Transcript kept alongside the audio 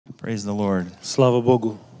Praise the Lord. Слава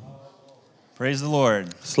Богу. Praise the Lord.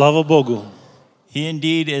 Слава Богу. He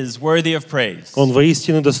indeed is worthy of praise. Он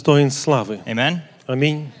воистину достоин славы. Amen.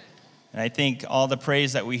 Аминь. And I think all the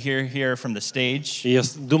praise that we hear here from the stage, И я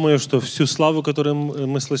думаю, что всю славу, которую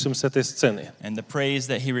мы слышим с этой сцены, and the praise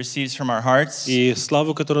that he receives from our hearts, и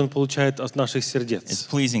славу, которую он получает от наших is сердец,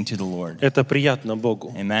 pleasing to the Lord. это приятно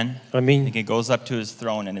Богу. Amen. I Аминь. think it goes up to his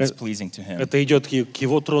throne and it's pleasing to him. Это идет к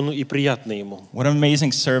Его трону и приятно Ему. What an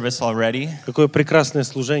amazing service already, Какое прекрасное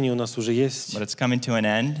служение у нас уже есть. but it's coming to an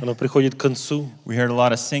end. Оно приходит к концу. We heard a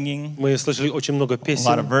lot of singing, Мы слышали очень много a lot of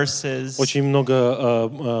песен, verses, очень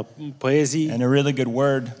много поэзии and a really good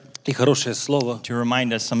word и хорошее слово, to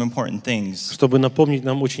remind us some important things. чтобы напомнить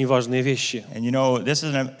нам очень важные вещи. And you know, this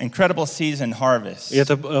is an incredible season, harvest. И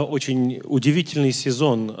это очень удивительный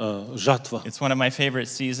сезон, жатва. It's one of my favorite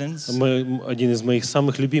seasons. Один из моих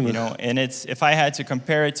самых You любимых. know, and it's, if I had to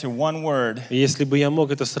compare it to one word, И если бы я мог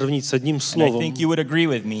это сравнить с одним and I словом, think you would agree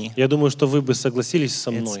with me, я думаю, что вы бы согласились со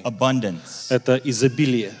it's мной. abundance. Это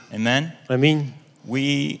изобилие. Amen? Аминь.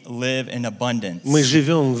 We live in abundance. Мы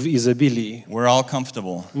живем в изобилии. We're all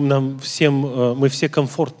comfortable. Мы все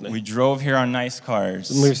комфортны. We drove here on nice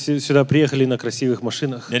cars. Мы все сюда приехали на красивых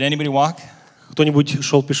машинах. Did anybody walk? Кто-нибудь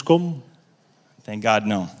шел пешком? Thank God,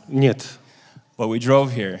 no. Нет. But we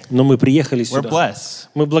drove here. Но мы приехали We're сюда. blessed.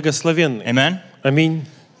 Мы благословенны. Amen? Аминь.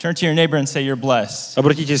 Turn to your neighbor and say you're blessed.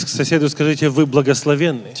 Обратитесь к соседу и скажите, вы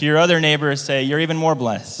благословенны. To your other neighbor, say you're even more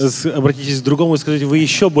blessed. Обратитесь к другому и скажите, вы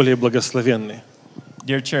еще более благословенны.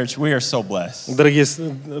 Dear church, we are so blessed.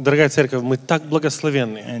 Дорогая церковь, мы так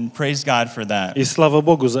благословенны. And praise God for that. И слава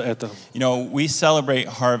Богу за это. You know, we celebrate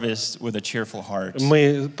harvest with a cheerful heart.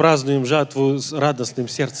 Мы празднуем жатву с радостным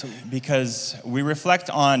сердцем. Because we reflect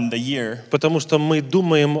on the year. Потому что мы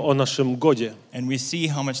думаем о нашем годе. And we see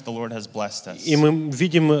how much the Lord has blessed us. И мы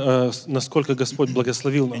видим, насколько Господь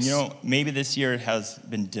благословил нас. And you know, maybe this year has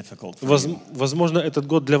been difficult for you. Возможно, этот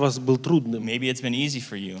год для вас был трудным. Maybe it's been easy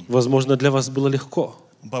for you. Возможно, для вас было легко.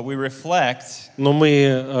 But we reflect. Но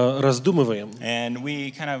мы раздумываем. And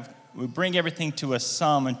we bring everything to a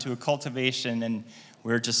sum and to a cultivation, and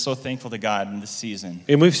we're just so thankful to God in this season.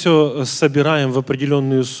 И мы все собираем в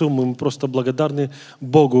определенную сумму. Мы просто благодарны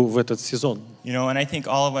Богу в этот сезон. You know, and I think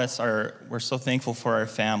all of us we're so thankful for our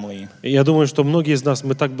family. И я думаю, что многие из нас,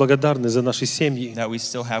 мы так благодарны за наши семьи, That we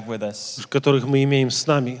still have with us. которых мы имеем с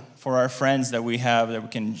нами. For our friends that we have, that we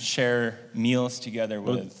can share meals together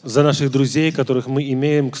with. За наших друзей, которых мы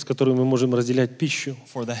имеем, с которыми мы можем разделять пищу.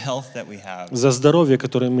 For the health that we have. За здоровье,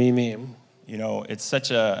 которое мы имеем. You know, it's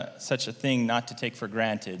such a thing not to take for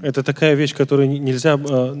granted. Это такая вещь, которую нельзя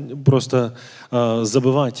просто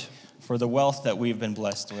забывать. For the wealth that we've been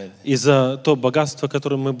blessed with. И за то богатство,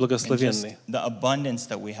 которым мы благословенны. The abundance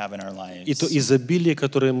that we have in our lives. И то изобилие,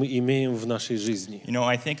 которое мы имеем в нашей жизни. You know,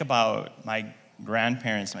 I think about my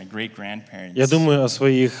grandparents, my great-grandparents. Я думаю о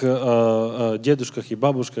своих дедушках и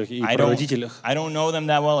бабушках и прародителях. I don't know them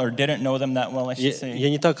that well, or didn't know them that well, I should say. Я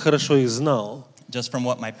не так хорошо их знал. Just from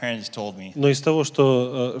what my parents told me. Но из того,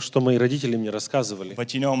 что мои родители мне рассказывали.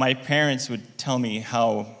 But you know, my parents would tell me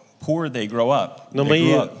how poor they grow up. Но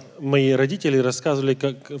мои родители рассказывали,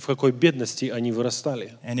 в какой бедности они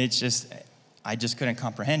вырастали. And I just couldn't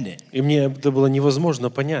comprehend it. И мне это было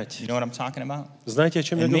невозможно понять. You know what I'm talking about? Знаете, о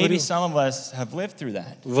чем я And говорю? maybe some of us have lived through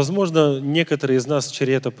that. Возможно, некоторые из нас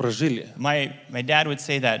через это прожили. My dad would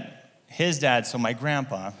say that his dad, so my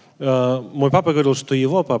grandpa. Мой папа говорил, что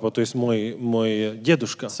его папа, то есть мой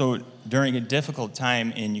дедушка, So during a difficult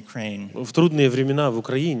time in Ukraine, в трудные времена в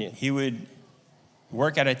Украине, he would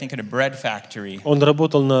work at, I think, at a bread factory. Он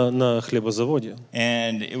работал на хлебозаводе.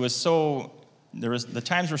 And it was the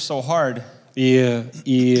times were so hard. И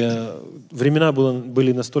времена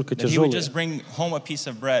были настолько тяжелые,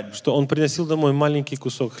 что он приносил домой маленький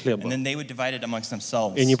кусок хлеба.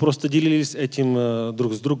 И они просто делились этим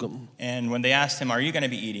друг с другом.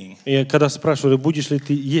 И когда спрашивали, будешь ли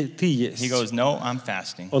ты есть,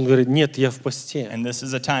 он говорит, нет, я в посте.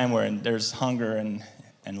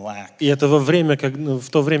 И это в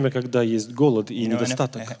то время, когда есть голод и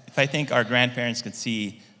недостаток.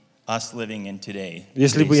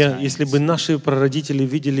 Если бы наши прародители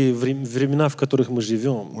видели времена, в которых мы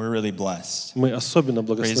живем, мы особенно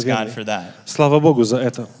благословенны. Слава Богу за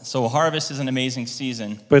это.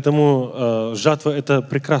 Поэтому жатва — это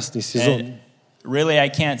прекрасный сезон. Really, I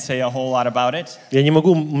can't say a whole lot about it. Я не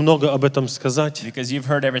могу много об этом сказать, because you've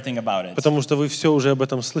heard everything about it. Потому что вы все уже об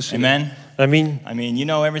этом слышали. Amen. Аминь. I mean, you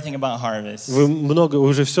know everything about harvest. Вы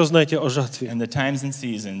уже все знаете о жатве. And the times and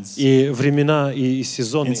seasons. И времена и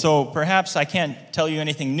сезоны. And so perhaps I can't tell you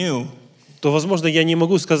anything new. то, возможно, я не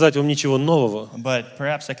могу сказать вам ничего нового. But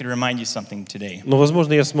perhaps I could remind you something today. Но,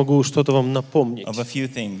 возможно, я смогу что-то вам напомнить. Of a few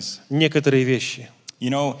things. Некоторые вещи. You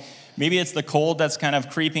know, maybe it's the cold that's kind of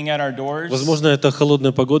creeping at our doors. Возможно, это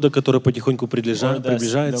холодная погода, которая потихоньку приближается.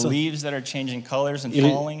 The leaves that are changing colors and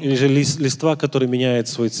falling. Или же листва, который меняет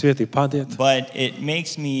свой цвет и падает. But it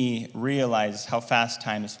makes me realize how fast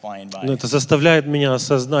time is flying by. Но это заставляет меня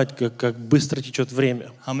осознать, как быстро течет время.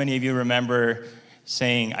 How many of you remember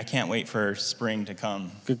saying, I can't wait for spring to come?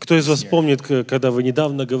 Кто из вас помнит, когда вы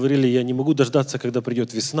недавно говорили, я не могу дождаться, когда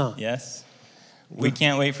придет весна? Yes. We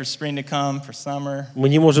can't wait for spring to come, for summer. Мы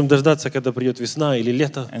не можем дождаться, когда придет весна или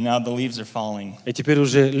лето. And now the leaves are falling. И теперь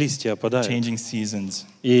уже листья опадают. Changing seasons.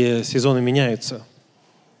 И сезоны меняются.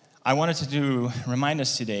 I wanted to remind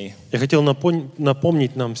us today. Я хотел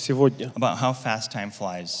напомнить нам сегодня. About how fast time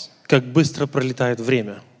flies. Как быстро пролетает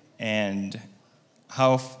время. And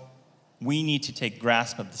how we need to take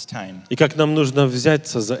grasp of this time. И как нам нужно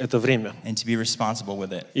взяться за это время. And to be responsible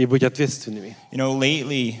with it. И быть ответственными. You know,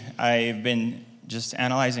 lately I've been just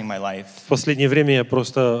analyzing my life. В последнее время я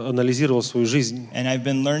просто анализировал свою жизнь. And I've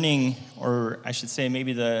been learning, or I should say,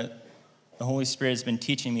 maybe the Holy Spirit has been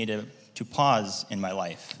teaching me to pause in my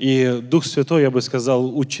life. И Дух Святой, я бы сказал,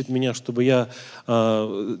 учит меня, чтобы я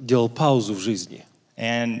делал паузу в жизни.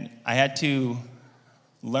 And I had to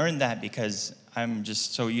learn that because I'm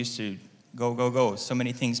just so used to go, so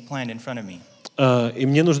many things planned in front of me. И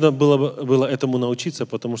мне нужно было этому научиться,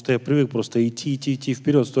 потому что я привык просто идти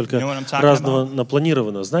вперед, столько разного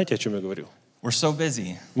напланировано. Знаете, о чем я говорю? We're so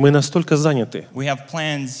busy. Мы настолько заняты. We have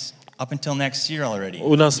plans up until next year already.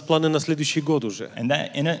 У нас планы на следующий год уже. And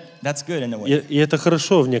that's good in a way. И это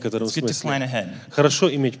хорошо в некотором It's good to plan смысле. ahead. Хорошо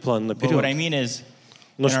иметь план But what I наперед. mean is,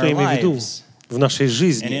 Но in что our я имею в виду? lives, В нашей and in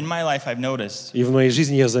жизни, my life I've noticed и в моей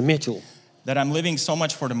жизни я заметил, that I'm living so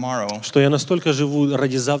much for tomorrow что я настолько живу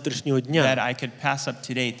ради завтрашнего that дня, I could pass up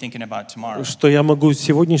today thinking about tomorrow. что я могу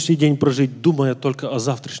сегодняшний день прожить, думая только о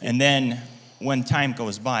завтрашнем. And then when time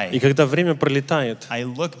goes И by, когда время пролетает, I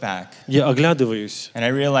look back я оглядываюсь, and I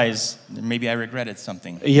realize that maybe I regretted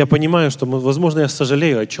something. и я понимаю, что, возможно, я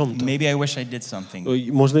сожалею о чем-то. Maybe I wish I did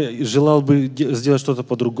something. Можно, желал бы сделать что-то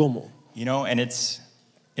по-другому. You know, and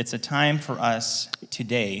it's a time for us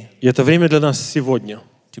today И это время для нас сегодня,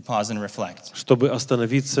 to pause and reflect. чтобы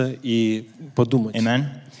остановиться и подумать. Amen.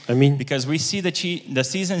 Аминь. Because we see the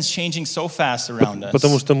seasons changing so fast around us.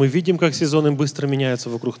 Потому что мы видим, как сезоны быстро меняются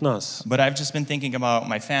вокруг нас. But I've just been thinking about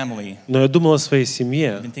my family. Но я думал о своей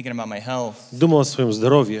семье, I've been thinking about my health. думал о своем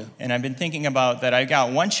здоровье. And I've been thinking about that I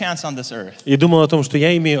got one chance on this earth. И думал о том, что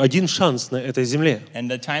я имею один шанс на этой земле. And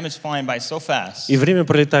the time is flying by so fast. И время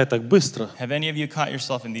пролетает так быстро. Have any of you caught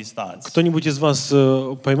yourself in these thoughts? Кто-нибудь из вас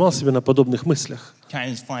поймал себя на подобных мыслях?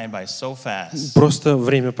 Time is flying by so fast. Просто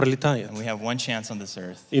время пролетает. And we have one chance on this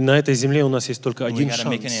earth. И на этой земле у нас есть только And we один got to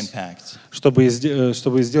make an шанс, impact.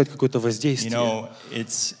 чтобы сделать какое-то You воздействие. know,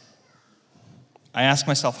 I ask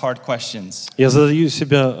myself hard questions. Я задаю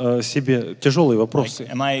себе тяжелые вопросы.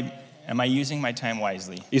 Like, am I using my time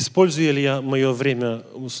wisely? Использую ли я мое время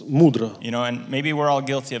мудро? You know, and maybe we're all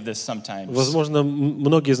guilty of this sometimes. Возможно,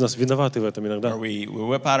 многие из нас виноваты в этом иногда. Where we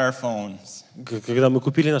whip out our phones. Когда мы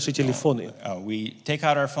купили наши телефоны, We take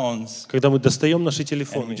out our phones. когда мы достаем наши And we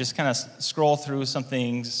телефоны, just kind of scroll through some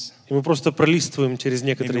things. и мы просто пролистываем через Maybe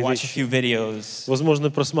некоторые watch a вещи. few videos.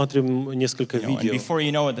 Возможно, просматриваем несколько You know, and видео. before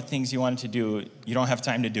you know it, the things you wanted to do, you don't have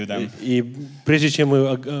time to do them. И прежде чем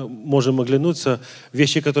мы можем оглянуться,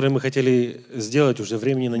 вещи, которые мы хотели сделать, уже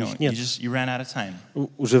времени на You них know, нет. you ran out of time.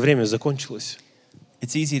 Уже время закончилось.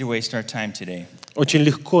 It's easy to waste our time today. Очень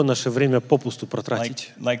легко наше время попусту протратить.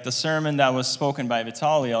 Like the sermon that was spoken by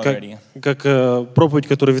Vitaly already. Как проповедь,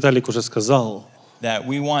 которую Виталик уже сказал. That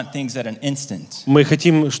we want things at an instant. Мы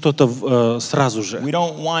хотим что-то сразу же. We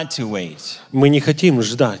don't want to wait. Мы не хотим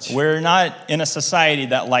ждать. We're not in a society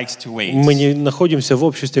that likes to wait. Мы не находимся в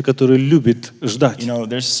обществе, которое любит ждать. You know,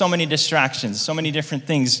 there's so many distractions, so many different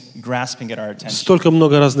things grasping at our attention. Столько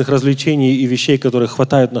много разных развлечений и вещей, которые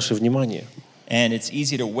хватают наше внимание. And it's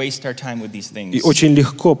easy to waste our time with these things. И очень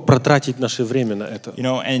легко протратить наше время на это. You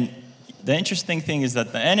know, and the interesting thing is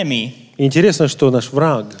that the enemy, Интересно, что наш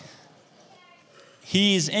враг,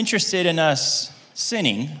 he's interested in us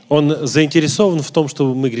sinning. он заинтересован в том,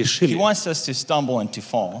 чтобы мы He грешили. wants us to stumble and to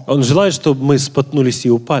fall. Он желает, чтобы мы споткнулись и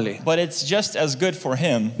упали. But it's just as good for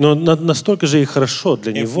him Но настолько же и хорошо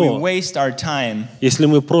для if we него, waste our time если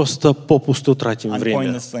мы просто попусту тратим on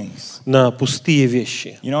время pointless things. на пустые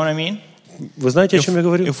вещи. You know what I mean? Вы знаете, о чем я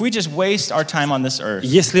говорю? If we just waste our time on this earth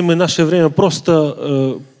Если мы наше время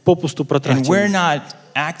просто попусту and протратим, we're not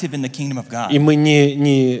active in the kingdom of God. И мы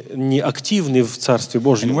не активны в Царстве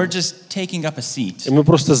Божьем. And we're just taking up a seat. И мы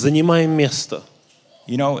просто занимаем место.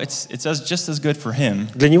 You know, it's just as good for him.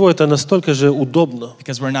 Для него это настолько же удобно.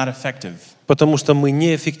 Because we're not effective. Потому что мы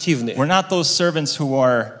неэффективны. We're not those servants who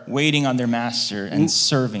are waiting on their master and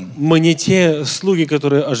serving. Мы не те слуги,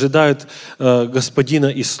 которые ожидают господина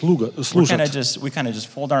и служат. We kind of just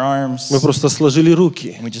fold our arms. Мы просто сложили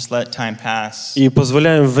руки. And we just let time pass. И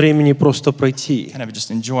позволяем времени просто пройти. Kind of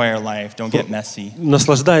just enjoy our life, don't get messy.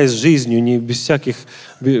 Наслаждаясь жизнью, не без всяких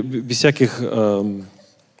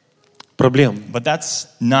проблем. But that's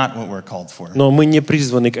not what we're called for. Но мы не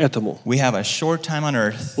призваны к этому. We have a short time on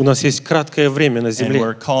earth. У нас есть краткое время на земле. And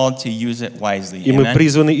we're called to use it wisely. И мы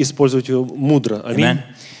призваны использовать его мудро. Аминь.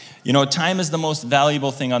 You know, time is the most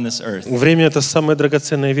valuable thing on this earth. Время — это самая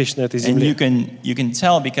драгоценная вещь на этой земле. And you can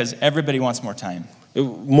tell because everybody wants more time.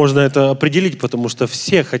 Можно это определить, потому что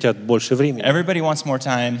все хотят больше времени. Everybody wants more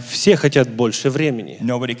time. Все хотят больше времени.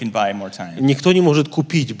 Nobody can buy more time. Никто не может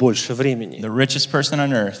купить больше времени. The richest person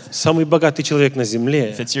on earth. Самый богатый человек на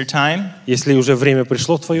земле. If it's your time, если уже время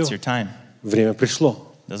пришло твое, it's your time. Время пришло.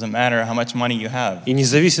 Doesn't matter how much money you have. И не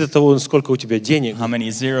зависит от того, сколько у тебя денег. How many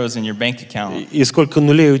zeros in your bank account. И сколько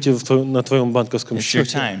нулей у тебя на твоем банковском It's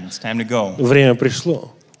счете. your time. It's time to go. Время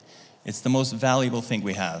пришло. It's the most valuable thing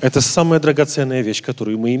we have. Это самая драгоценная вещь,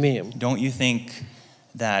 которую мы имеем. Don't you think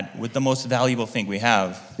that with the most valuable thing we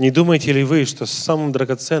have, не думаете ли вы, что самым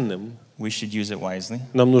драгоценным we should use it wisely?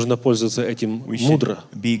 Нам нужно пользоваться этим мудро.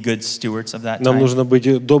 Be good stewards of that time. Нам нужно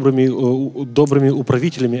быть добрыми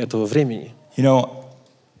управителями этого времени. You know,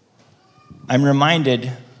 I'm reminded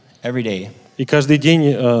every day. И каждый день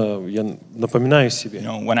я напоминаю себе. You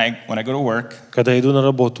know, when I go to work, когда иду на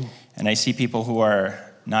работу, and I see people who are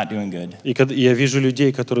not doing good. И я вижу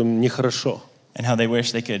людей, которым нехорошо. And how they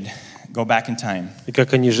wish they could go back in time. И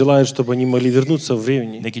как они желают, чтобы они могли вернуться в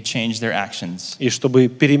времени. They could change their actions. И чтобы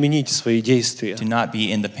переменить свои действия. To not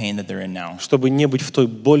be in the pain that they're in now. Чтобы не быть в той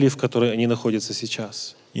боли, в которой они находятся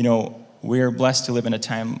сейчас. You know, we are blessed to live in a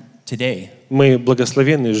time today. Мы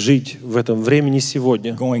благословенны жить в этом времени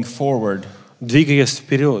сегодня. Going forward. Двигаясь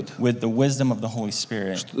вперед. With the wisdom of the Holy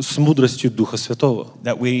Spirit. С мудростью Духа Святого.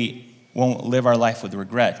 That we won't live our life with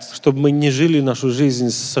regret. Чтобы мы не жили нашу жизнь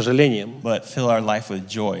с сожалением. But fill our life with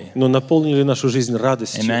joy. Но наполнили нашу жизнь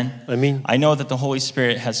радостью. Amen. Аминь. I know that the Holy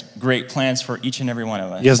Spirit has great plans for each and every one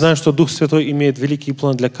of us. Я знаю, что Дух Святой имеет великие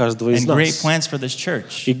планы для каждого из нас. And great plans for this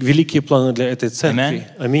church. И великие планы для этой церкви.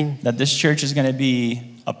 Аминь. That this church is going to be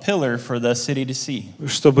a pillar for the city to see.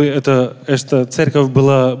 Чтобы эта церковь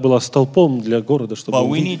была столпом для города, чтобы. But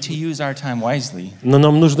we need to use our time wisely. Но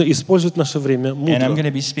нам нужно использовать наше время мудро. And I'm going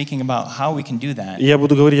to be speaking about how we can do that. И я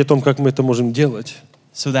буду говорить о том, как мы это можем делать.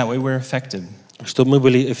 So that way we're effective. Чтобы мы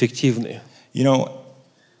были эффективны. You know,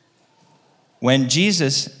 when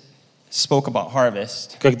Jesus spoke about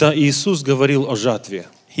harvest, когда Иисус говорил о жатве,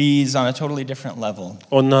 He's on a totally different level.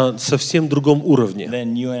 Он на совсем другом уровне,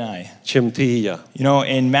 than you and I. чем ты и я. You know,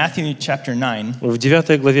 in Matthew chapter 9, в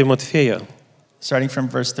 9 главе Матфея, starting from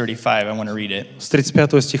verse 35, I want to read it. С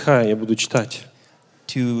 35 стиха я буду читать.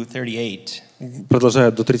 To 38.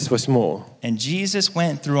 Продолжая до 38. And Jesus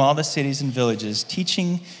went through all the cities and villages,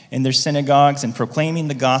 teaching in their synagogues and proclaiming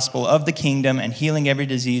the gospel of the kingdom and healing every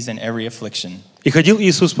disease and every affliction. И ходил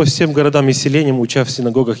Иисус по всем городам и селениям, уча в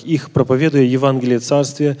синагогах их, проповедуя Евангелие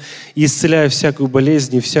Царствия и исцеляя всякую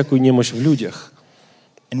болезнь и всякую немощь в людях.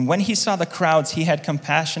 And when he saw the crowds, he had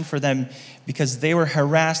compassion for them because they were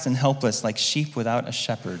harassed and helpless like sheep without a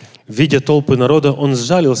shepherd. Видя толпы народа, он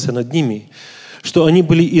сжалился над ними, что они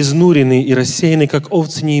были изнурены и рассеяны, как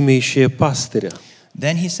овцы, не имеющие пастыря.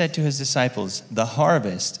 Then he said to his disciples, "The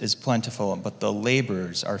harvest is plentiful, but the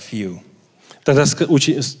laborers are few."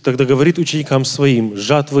 Тогда говорит ученикам своим: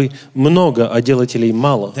 жатвы много, а делателей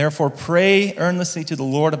мало. Therefore pray earnestly to the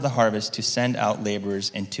Lord of the harvest to send out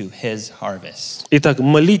laborers into his harvest. Итак,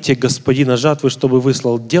 молите Господина жатвы, чтобы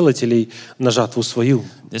выслал делателей на жатву свою.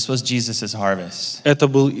 This was Jesus's harvest. Это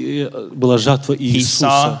была жатва Иисуса.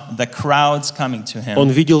 He saw the crowds coming to him. Он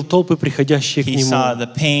видел толпы, приходящие к He нему. saw the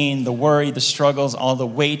pain, the worry, the struggles, all the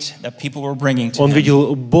weight that people were bringing to him. Он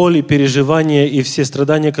видел боль, переживания и все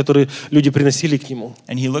страдания, которые люди приносили к нему.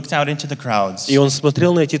 And he looked out into the crowds. И он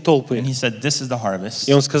смотрел на эти толпы. And he said, "This is the harvest."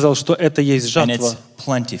 И он сказал, что это есть жатва. And it's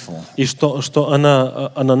plentiful. И что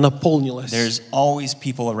она наполнилась. There's always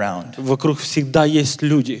people around. Вокруг всегда есть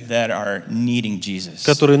люди, that are needing Jesus.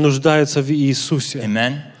 которые нуждаются в Иисусе.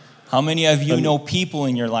 Amen. How many of you know people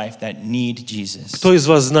in your life that need Jesus? Кто из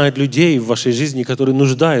вас знает людей в вашей жизни, которые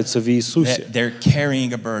нуждаются в Иисусе? They're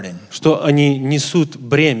carrying a burden. Что они несут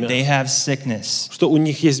бремя. They have sickness. Что у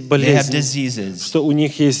них есть болезни. They have diseases. Что у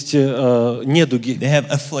них есть недуги. They have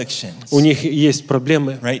afflictions. У них есть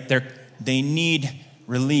проблемы. Right? They need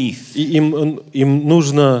relief. И им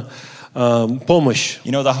нужна помощь.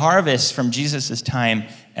 You know, the harvest from Jesus' time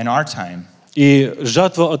and our time. И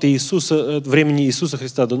жатва от Иисуса, от времени Иисуса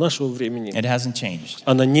Христа до нашего времени, it hasn't changed.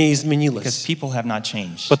 Она не изменилась. Because people have not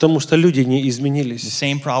changed. Потому что люди не изменились. The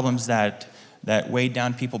same problems that weighed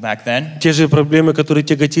down people back then. Те же проблемы, которые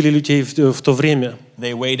тяготили людей в то время,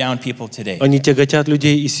 they weigh down people today. Они тяготят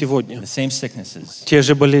людей и сегодня. The same sicknesses. Те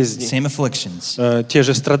же болезни. The same afflictions. Те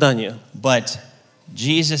же страдания. But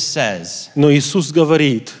Jesus says, но Иисус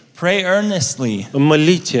говорит, pray earnestly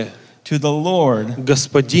молите to the Lord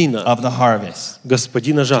Господина of the harvest,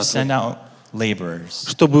 Господина жатвы, to send out laborers.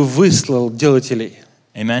 Чтобы выслал делателей.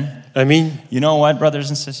 Amen. Аминь. You know what, brothers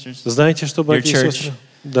and sisters? Знаете что, братья и сестры?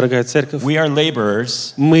 Дорогая церковь, we are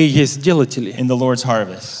laborers мы есть делатели in the Lord's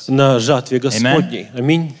harvest. На жатве Господней.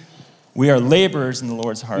 Аминь. We are laborers in the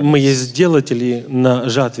Lord's harvest. Мы есть делатели на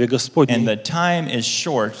жатве Господней. And the time is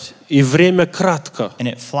short. И время кратко. And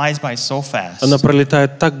it flies by so fast. Она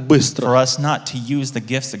пролетает так быстро. For us not to use the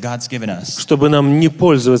gifts that God's given us. Чтобы нам не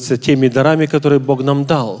пользоваться теми дарами, которые Бог нам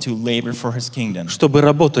дал. To labor for His kingdom. Чтобы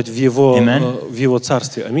работать в Его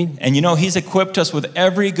царстве. Аминь. And you know, He's equipped us with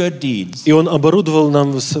every good deed. И Он оборудовал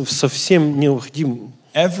нам со всем необходимым.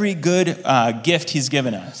 Every good gift He's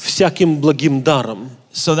given us. Всяким благим даром.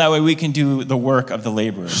 So that way we can do the work of the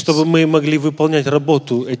laborers. Чтобы мы могли выполнять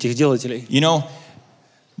работу этих делателей. You know,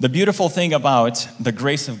 the beautiful thing about the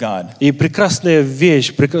grace of God. И прекрасная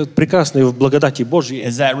вещь, прекрасная в благодати Божьей.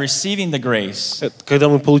 Is that receiving the grace. Когда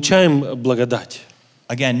мы получаем благодать.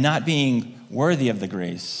 Again, not being worthy of the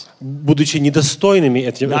grace. Будучи недостойными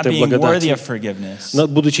этой благодати.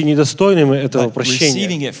 Будучи недостойными этого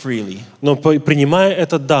прощения. Но принимая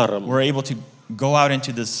это даром. We're able to go out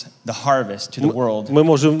into the harvest to the world. Мы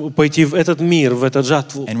можем пойти в этот мир, в эту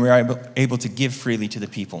жатву. And we are able to give freely to the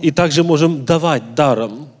people. И также можем давать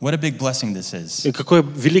даром. What a big blessing this is. И какое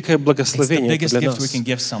великое благословение для нас. We can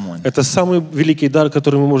give someone. Это самый великий дар,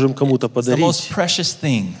 который мы можем кому-то подарить. The most precious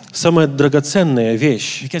thing. Самая драгоценная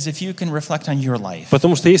вещь. Because if you can reflect on your life.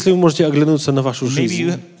 Потому что если вы можете оглянуться на вашу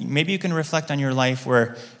жизнь. Maybe you can reflect on your life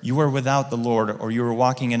where you were without the Lord or you were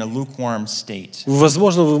walking in a lukewarm state.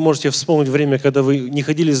 Возможно, вы можете вспомнить время, когда вы не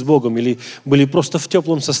ходили с Богом или были просто в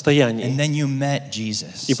теплом состоянии. And then you met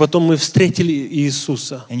Jesus. И потом мы встретили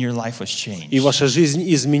Иисуса. And your life was changed. И ваша жизнь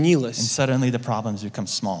изменилась. And suddenly the problems become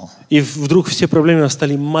small. И вдруг все проблемы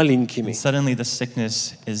стали маленькими. And suddenly the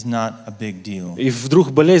sickness is not a big deal. И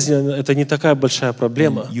вдруг болезнь это не такая большая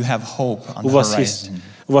проблема. And you have hope on the horizon.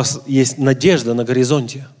 У вас есть надежда на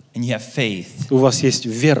горизонте. And you have faith. У вас есть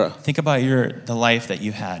вера. Think about the life that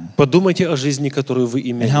you had. Подумайте о жизни, которую вы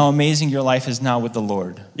имели. And how amazing your life is now with the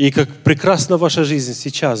Lord. И как прекрасна ваша жизнь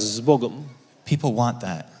сейчас с Богом. People want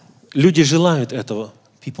that. Люди желают этого.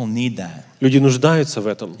 People need that. Люди нуждаются в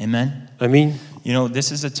этом. Amen. Аминь. You know,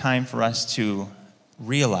 this is a time for us to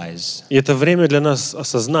realize. И это время для нас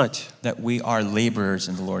осознать. That we are laborers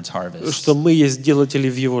in the Lord's harvest. Что мы есть делатели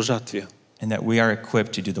в Его жатве. And that we are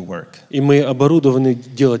equipped to do the work. И мы оборудованы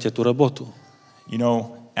делать эту работу. You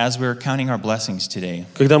know, as we're counting our blessings today,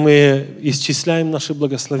 когда мы исчисляем наши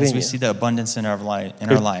благословения, as we see the abundance in our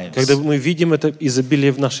lives, когда мы видим это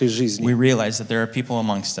изобилие в нашей жизни, we realize that there are people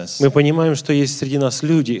amongst us. Мы понимаем, что есть среди нас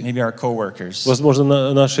люди, maybe our coworkers,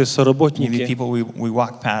 возможно, наши соработники, maybe people we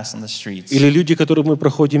walk past on the streets, или люди, которых мы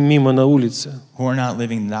проходим мимо на улице, who are not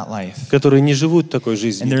living that life, которые не живут такой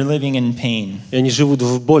жизнью, and they're living in pain, и они живут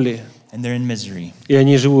в боли, and they're in misery, и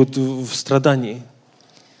они живут в страдании.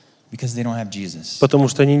 Because they don't have Jesus. Потому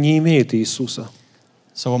что они не имеют Иисуса.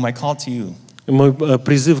 So my call to you Мой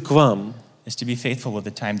призыв к вам, is to be faithful with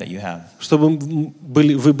the time that you have. Чтобы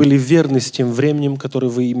вы были верны с тем временем, которое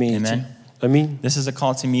вы имеете. Аминь. This is a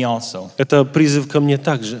call to me also. Это призыв ко мне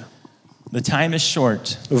также. The time is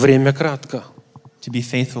short. Время кратко. To be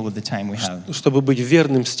faithful with the time we have. Чтобы быть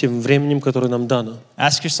верным с тем временем, которое нам дано.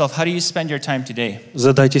 Ask yourself, how do you spend your time today?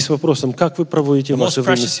 Задайтесь вопросом, как вы проводите ваше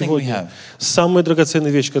время сегодня? Самая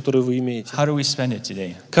драгоценная вещь, которую вы имеете. How do we spend it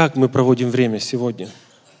today? Как мы проводим время сегодня?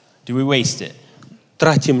 Do we waste it?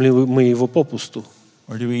 Тратим ли мы его попусту?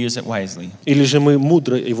 Or do we use it wisely? Или же мы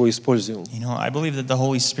мудро его используем? You know, I believe that the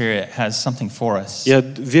Holy Spirit has something for us. Я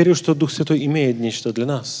верю, что Дух Святой имеет нечто для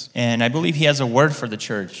нас. And I believe He has a word for the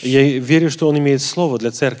church. Я верю, что Он имеет слово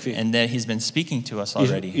для церкви. And that He's been speaking to us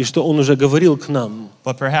already. И что Он уже говорил к нам.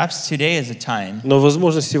 But perhaps today is a time. Но,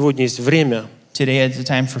 возможно, сегодня есть время. Today is a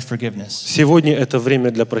time for forgiveness. Сегодня это время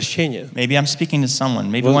для прощения. Maybe I'm speaking to someone,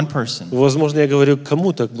 maybe one person. Возможно, я говорю к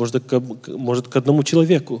кому-то, может, к одному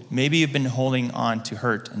человеку. Maybe you've been holding on to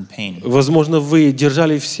hurt and pain. Возможно, вы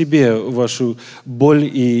держали в себе вашу боль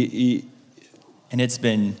и And it's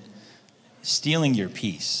been stealing your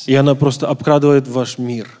peace. И она просто обкрадывает ваш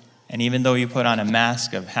мир. And even though you put on a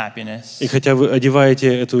mask of happiness, И хотя вы одеваете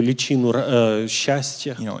эту личину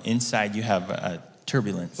счастья, you know, inside you have a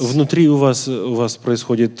turbulence. Внутри у вас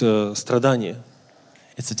происходит страдание.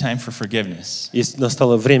 It's a time for forgiveness. И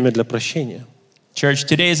настало время для прощения. Church,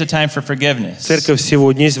 today is a time for forgiveness. Церковь,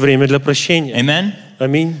 сегодня есть время для прощения. Amen.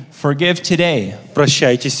 Аминь. Forgive today.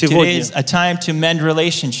 Прощайте Today сегодня. is a time to mend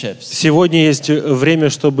relationships. Сегодня есть время,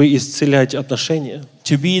 чтобы исцелять отношения.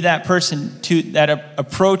 To be that person that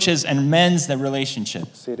approaches and mends the relationship.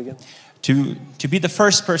 Say it again. To be the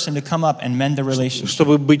first person to come up and mend the relationship.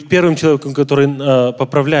 Чтобы быть первым человеком, который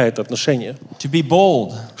поправляет отношения. To be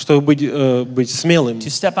bold. Чтобы быть смелым. To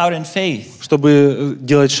step out in faith. Чтобы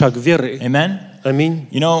делать шаг веры. Amen. Аминь.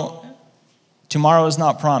 You know, tomorrow is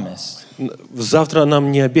not promised. Завтра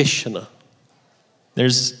нам не обещано.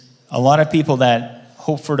 There's a lot of people that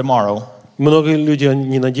hope for tomorrow. Много людей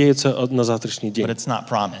не надеются на завтрашний день. But it's not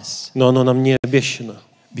promised. Но оно нам не обещано.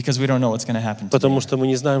 Because we don't know what's going to happen today. Потому что мы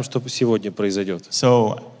не знаем, что сегодня произойдет.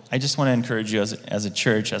 So I just want to encourage you as a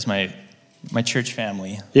church, as my church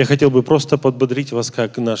family. Я хотел бы просто подбодрить вас,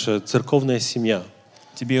 как наша церковная семья,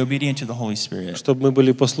 to be obedient to the Holy Spirit. Чтобы мы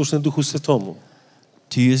были послушны Духу Святому.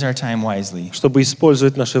 To use our time wisely. Чтобы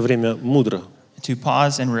использовать наше время мудро. To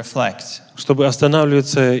pause and reflect. Чтобы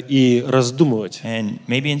останавливаться и раздумывать. And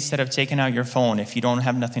maybe instead of taking out your phone if you don't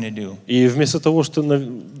have nothing to do. И вместо того,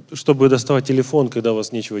 чтобы доставать телефон, когда у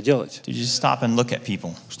вас нечего делать. To just stop and look at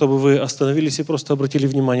people. Чтобы вы остановились и просто обратили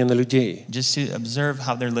внимание на людей. Just to observe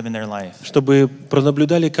how they're living their life. Чтобы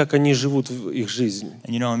пронаблюдали, как они живут их жизнь.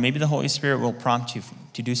 And you know, maybe the Holy Spirit will prompt you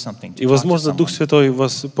to do something. И, возможно, Дух Святой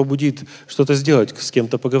вас побудит что-то сделать, с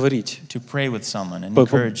кем-то поговорить. To pray with someone and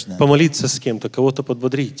encourage them. Помолиться с кем-то, кого-то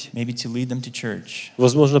подбодрить. Maybe to lead them to church.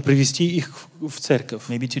 Возможно, привести их в церковь.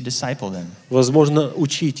 Maybe to disciple them. Возможно,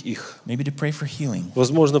 учить их. Maybe to pray for healing.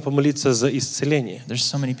 Возможно, помолиться за исцеление. There's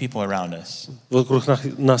so many people around us. Вокруг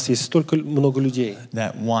нас есть столько много людей,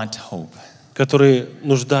 that want hope. которые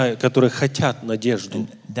хотят надежду. And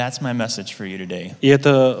that's my message for you today. И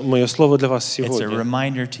это мое слово для вас сегодня. It's a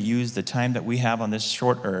reminder to use the time that we have on this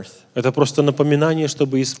short earth. Это просто напоминание,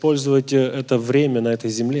 чтобы использовать это время на этой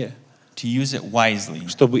земле. To use it wisely.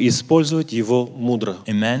 Чтобы использовать его мудро.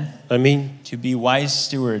 Amen. Аминь. To be wise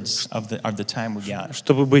stewards of the time we got.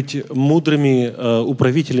 Чтобы быть мудрыми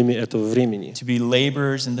управителями этого времени. To be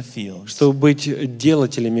laborers in the fields. Чтобы быть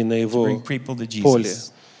делателями на его поле.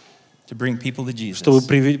 To bring people to Jesus. Чтобы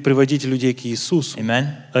приводить людей к Иисусу. Amen.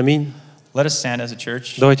 Аминь. Let us stand as a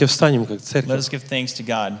church. Давайте встанем как церковь. Let us give thanks to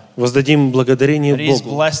God. Воздадим благодарение That He has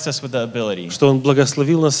Богу. blessed us with the ability. Что Он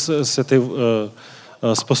благословил нас с этой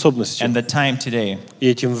способностью and the time today и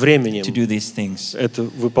этим временем to do these things. это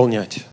выполнять.